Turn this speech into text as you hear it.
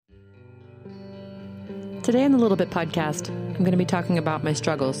Today on the Little Bit Podcast, I'm going to be talking about my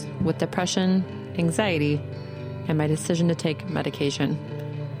struggles with depression, anxiety, and my decision to take medication.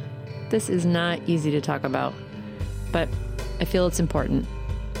 This is not easy to talk about, but I feel it's important.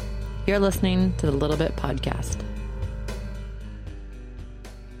 You're listening to the Little Bit Podcast.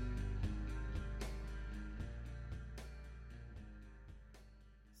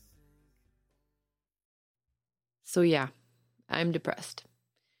 So yeah, I'm depressed.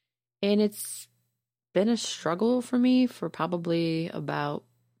 And it's been a struggle for me for probably about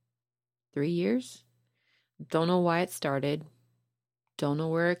 3 years. Don't know why it started. Don't know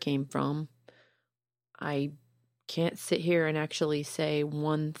where it came from. I can't sit here and actually say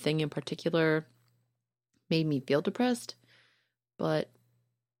one thing in particular made me feel depressed, but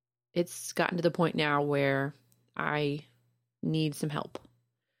it's gotten to the point now where I need some help.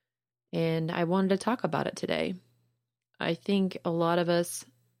 And I wanted to talk about it today. I think a lot of us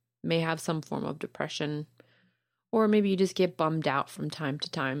may have some form of depression, or maybe you just get bummed out from time to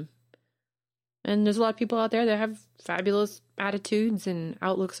time. And there's a lot of people out there that have fabulous attitudes and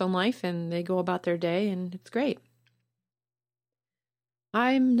outlooks on life, and they go about their day, and it's great.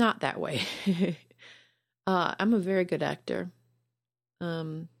 I'm not that way. I'm a very good actor.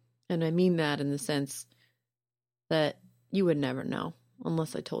 And I mean that in the sense that you would never know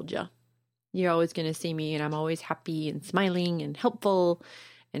unless I told you. You're always going to see me, and I'm always happy and smiling and helpful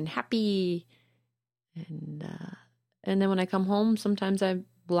and happy. And then when I come home, sometimes I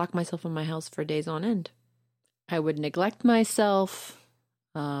lock myself in my house for days on end. I would neglect myself,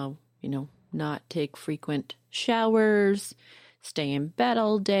 not take frequent showers, stay in bed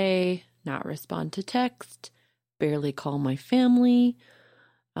all day, not respond to text, barely call my family,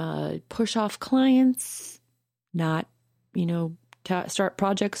 push off clients, not, start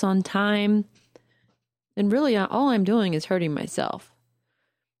projects on time. And really, all I'm doing is hurting myself.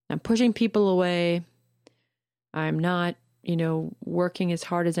 I'm pushing people away. I'm not, working as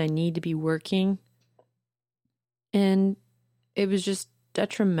hard as I need to be working. And it was just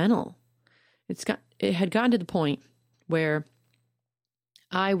detrimental. It had gotten to the point where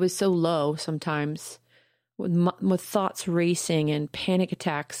I was so low sometimes with thoughts racing and panic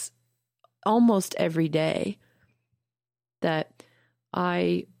attacks almost every day that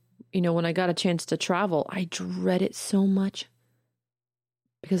when I got a chance to travel, I dread it so much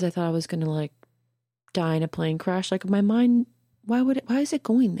because I thought I was going to die in a plane crash. My mind, why is it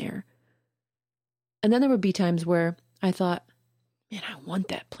going there? And then there would be times where I thought, man, I want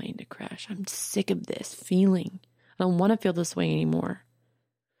that plane to crash. I'm sick of this feeling. I don't want to feel this way anymore.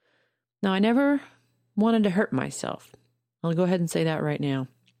 Now, I never wanted to hurt myself. I'll go ahead and say that right now.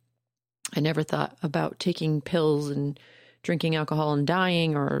 I never thought about taking pills and drinking alcohol and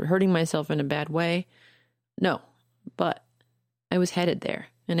dying or hurting myself in a bad way. No, but I was headed there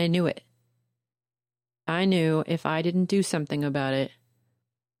and I knew it. I knew if I didn't do something about it,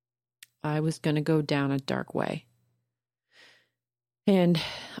 I was going to go down a dark way. And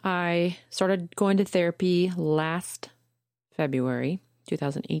I started going to therapy last February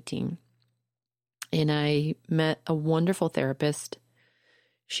 2018. And I met a wonderful therapist.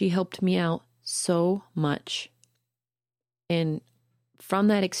 She helped me out so much. And from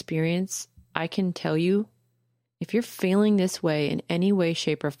that experience, I can tell you, if you're feeling this way in any way,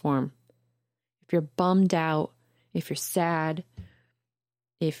 shape, or form, if you're bummed out, if you're sad,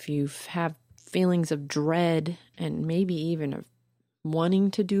 if you have feelings of dread and maybe even of wanting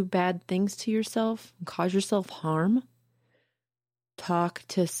to do bad things to yourself and cause yourself harm, talk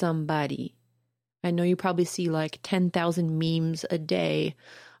to somebody. I know you probably see 10,000 memes a day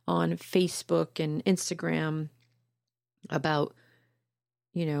on Facebook and Instagram about,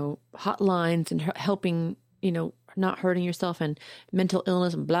 hotlines and helping, not hurting yourself and mental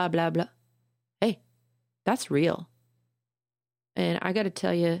illness and blah, blah, blah. Hey, that's real. And I got to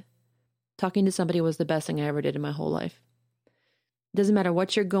tell you, talking to somebody was the best thing I ever did in my whole life. It doesn't matter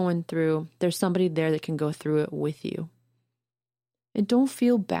what you're going through. There's somebody there that can go through it with you. And don't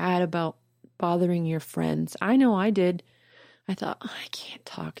feel bad about bothering your friends. I know I did. I thought, I can't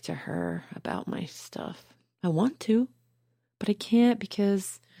talk to her about my stuff. I want to, but I can't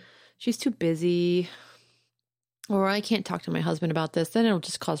because she's too busy. Or I can't talk to my husband about this. Then it'll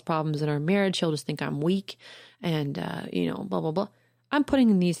just cause problems in our marriage. He'll just think I'm weak and, blah, blah, blah. I'm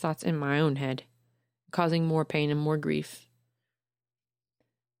putting these thoughts in my own head, causing more pain and more grief.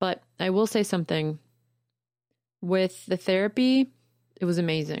 But I will say something. With the therapy, it was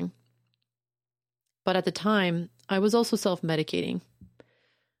amazing. But at the time, I was also self-medicating.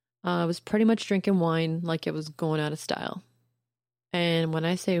 I was pretty much drinking wine like it was going out of style. And when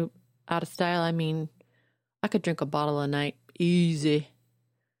I say out of style, I mean I could drink a bottle a night, easy.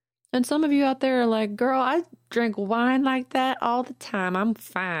 And some of you out there are like, girl, I drink wine like that all the time. I'm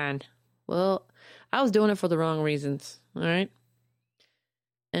fine. Well, I was doing it for the wrong reasons. All right.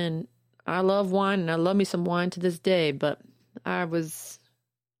 And I love wine and I love me some wine to this day, but I was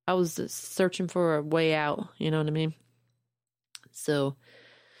searching for a way out. You know what I mean? So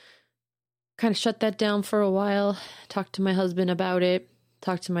kind of shut that down for a while, talked to my husband about it,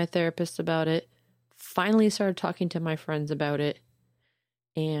 talked to my therapist about it, finally started talking to my friends about it.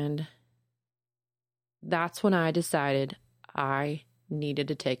 And that's when I decided I needed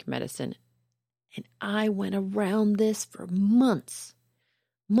to take medicine. And I went around this for months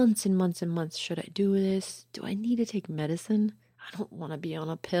and months and months. Should I do this? Do I need to take medicine? I don't want to be on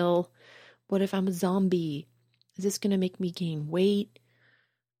a pill. What if I'm a zombie? Is this going to make me gain weight?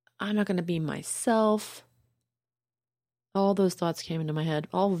 I'm not going to be myself. All those thoughts came into my head.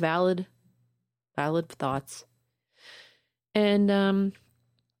 All valid thoughts. And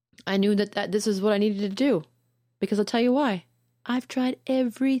I knew that this is what I needed to do. Because I'll tell you why. I've tried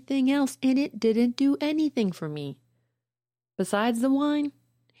everything else and it didn't do anything for me. Besides the wine,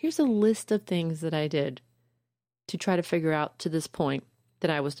 here's a list of things that I did to try to figure out to this point that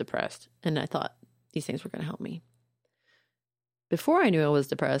I was depressed. And I thought these things were going to help me. Before I knew I was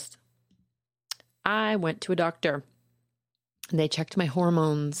depressed, I went to a doctor and they checked my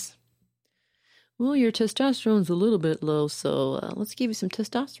hormones. Well, your testosterone's a little bit low, so let's give you some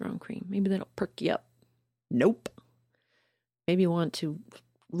testosterone cream. Maybe that'll perk you up. Nope. Maybe you want to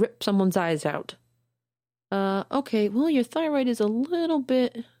rip someone's eyes out. Okay, well, your thyroid is you're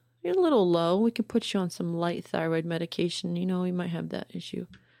a little low. We can put you on some light thyroid medication. You might have that issue.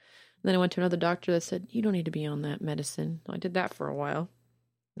 And then I went to another doctor that said, you don't need to be on that medicine. So I did that for a while.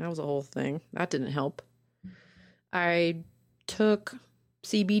 That was a whole thing. That didn't help. I took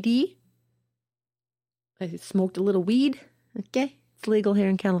CBD. I smoked a little weed. Okay. It's legal here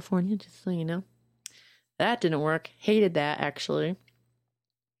in California, just so you know. That didn't work. Hated that, actually.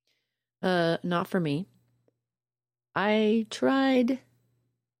 Not for me. I tried,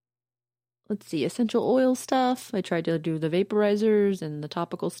 essential oil stuff. I tried to do the vaporizers and the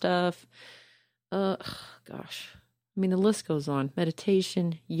topical stuff. Gosh. I mean, the list goes on.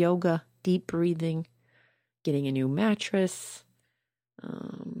 Meditation, yoga, deep breathing, getting a new mattress,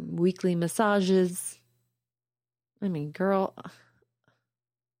 weekly massages. I mean, girl,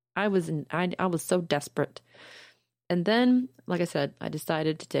 I was so desperate. And then, like I said, I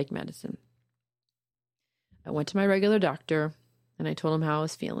decided to take medicine. I went to my regular doctor and I told him how I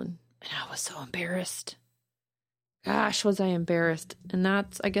was feeling. And I was so embarrassed. Gosh, was I embarrassed. And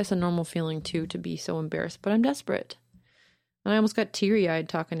that's, I guess, a normal feeling too, to be so embarrassed. But I'm desperate. And I almost got teary-eyed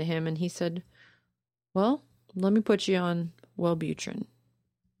talking to him. And he said, well, let me put you on Wellbutrin.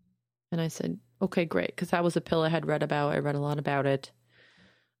 And I said, okay, great. Because that was a pill I had read about. I read a lot about it.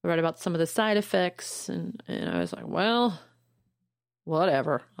 I read about some of the side effects. And I was like, well,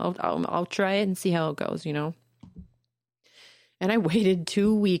 whatever. I'll try it and see how it goes, And I waited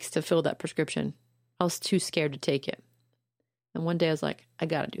 2 weeks to fill that prescription. I was too scared to take it. And one day I was like, I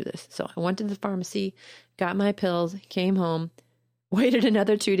got to do this. So I went to the pharmacy, got my pills, came home, waited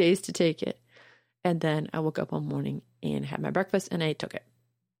another 2 days to take it. And then I woke up one morning and had my breakfast and I took it.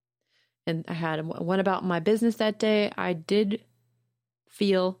 And I went about my business that day. I did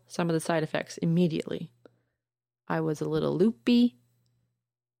feel some of the side effects immediately. I was a little loopy.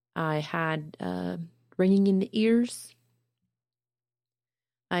 I had ringing in the ears.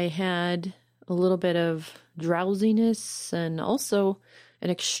 I had a little bit of drowsiness and also an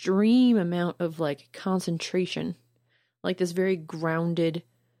extreme amount of concentration, like this very grounded,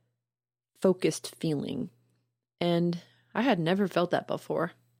 focused feeling. And I had never felt that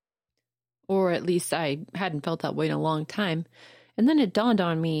before, or at least I hadn't felt that way in a long time. And then it dawned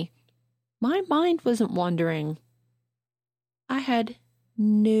on me, my mind wasn't wandering. I had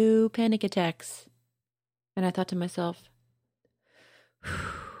no panic attacks. And I thought to myself,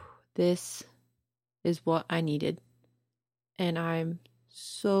 this is what I needed. And I'm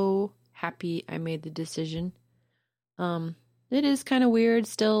so happy I made the decision. It is kind of weird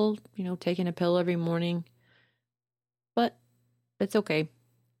still, taking a pill every morning. But it's okay.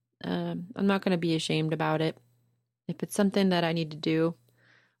 I'm not going to be ashamed about it. If it's something that I need to do,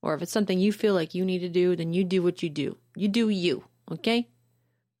 or if it's something you feel like you need to do, then you do what you do. You do you, okay?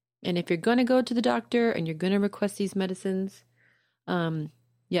 And if you're going to go to the doctor and you're going to request these medicines,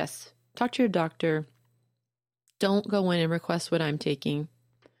 yes, talk to your doctor. Don't go in and request what I'm taking.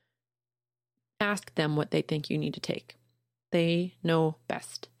 Ask them what they think you need to take. They know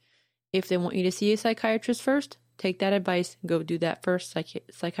best. If they want you to see a psychiatrist first, take that advice. Go do that first.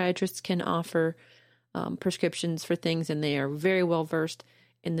 Psychiatrists can offer prescriptions for things, and they are very well versed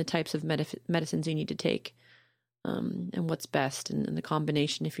in the types of medicines you need to take, and what's best, and the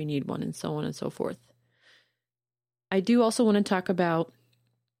combination if you need one, and so on and so forth. I do also want to talk about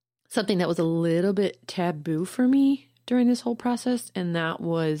something that was a little bit taboo for me during this whole process, and that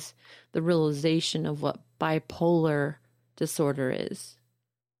was the realization of what bipolar disorder is.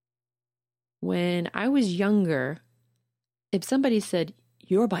 When I was younger, if somebody said,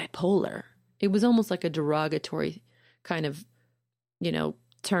 "You're bipolar," it was almost like a derogatory kind of,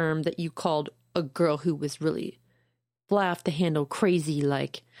 term that you called a girl who was really fly off the handle crazy,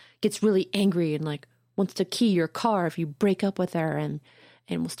 like gets really angry and like wants to key your car if you break up with her, and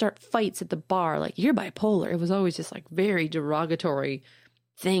will start fights at the bar, like, "You're bipolar." It was always just like very derogatory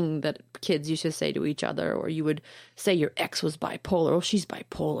thing that kids used to say to each other, or you would say your ex was bipolar. "Oh, she's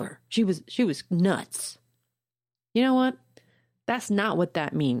bipolar. She was nuts." You know what? That's not what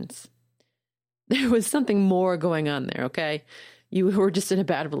that means. There was something more going on there, okay? You were just in a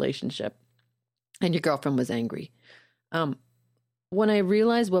bad relationship and your girlfriend was angry. When I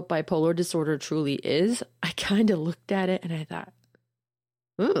realized what bipolar disorder truly is, I kind of looked at it and I thought,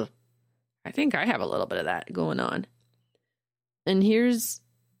 ooh, I think I have a little bit of that going on. And here's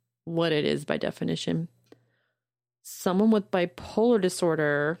what it is by definition. Someone with bipolar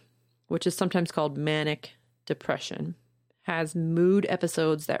disorder, which is sometimes called manic depression, has mood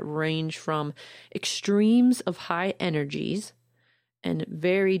episodes that range from extremes of high energies and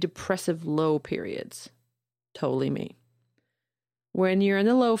very depressive low periods. Totally me. When you're in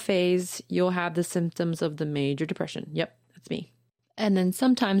the low phase, you'll have the symptoms of the major depression. Yep, that's me. And then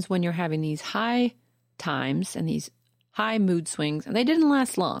sometimes when you're having these high times and these high mood swings, and they didn't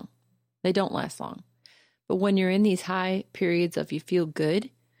last long. They don't last long. But when you're in these high periods of you feel good,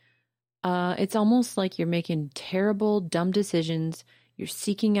 it's almost like you're making terrible, dumb decisions. You're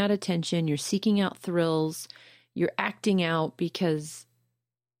seeking out attention. You're seeking out thrills. You're acting out because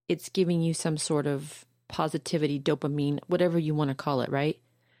it's giving you some sort of positivity, dopamine, whatever you want to call it, right?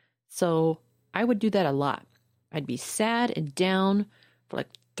 So I would do that a lot. I'd be sad and down for like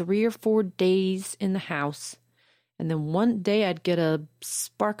 3 or 4 days in the house. And then one day I'd get a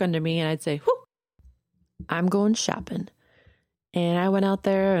spark under me and I'd say, whoo, I'm going shopping. And I went out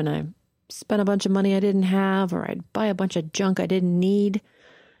there and I spent a bunch of money I didn't have, or I'd buy a bunch of junk I didn't need,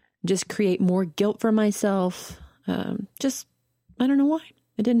 just create more guilt for myself. I don't know why.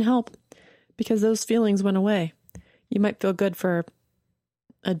 It didn't help because those feelings went away. You might feel good for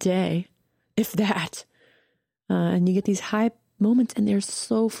a day, if that. And you get these high moments and they're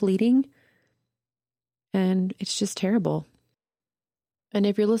so fleeting. And it's just terrible. And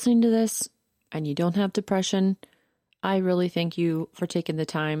if you're listening to this and you don't have depression, I really thank you for taking the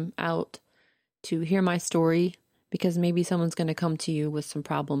time out to hear my story, because maybe someone's going to come to you with some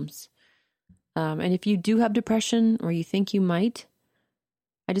problems. And if you do have depression, or you think you might,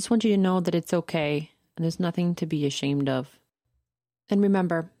 I just want you to know that it's okay and there's nothing to be ashamed of. And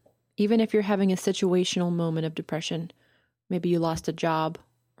remember, even if you're having a situational moment of depression, maybe you lost a job,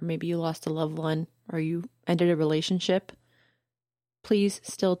 or maybe you lost a loved one, or you ended a relationship, please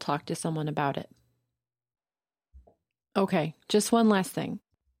still talk to someone about it. Okay, just one last thing.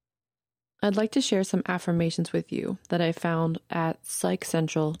 I'd like to share some affirmations with you that I found at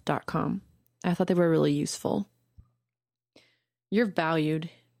psychcentral.com. I thought they were really useful. You're valued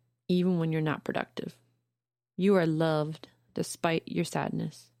even when you're not productive. You are loved despite your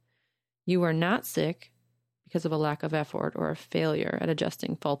sadness. You are not sick because of a lack of effort or a failure at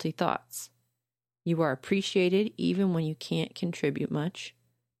adjusting faulty thoughts. You are appreciated even when you can't contribute much.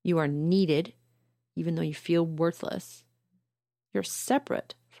 You are needed even though you feel worthless. You're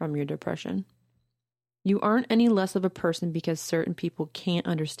separate from your depression. You aren't any less of a person because certain people can't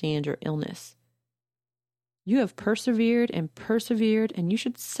understand your illness. You have persevered, and you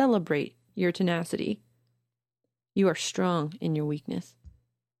should celebrate your tenacity. You are strong in your weakness.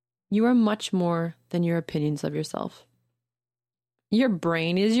 You are much more than your opinions of yourself. Your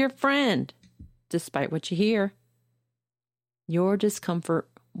brain is your friend, despite what you hear. Your discomfort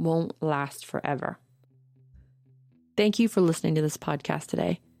won't last forever. Thank you for listening to this podcast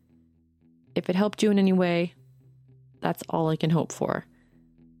today. If it helped you in any way, that's all I can hope for.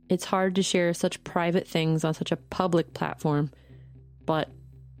 It's hard to share such private things on such a public platform, but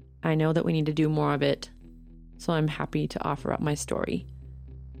I know that we need to do more of it, so I'm happy to offer up my story.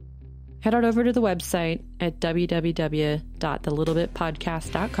 Head on over to the website at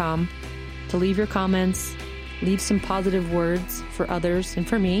www.thelittlebitpodcast.com to leave your comments, leave some positive words for others and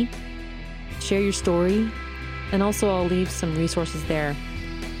for me, share your story, and also I'll leave some resources there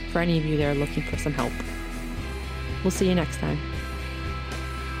for any of you that are looking for some help. We'll see you next time.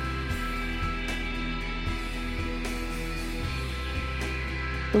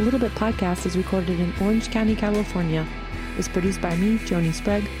 The Little Bit Podcast is recorded in Orange County, California. It's produced by me, Joni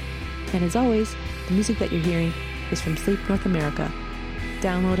Sprague. And as always, the music that you're hearing is from Sleep North America.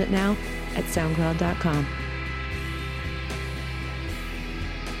 Download it now at soundcloud.com.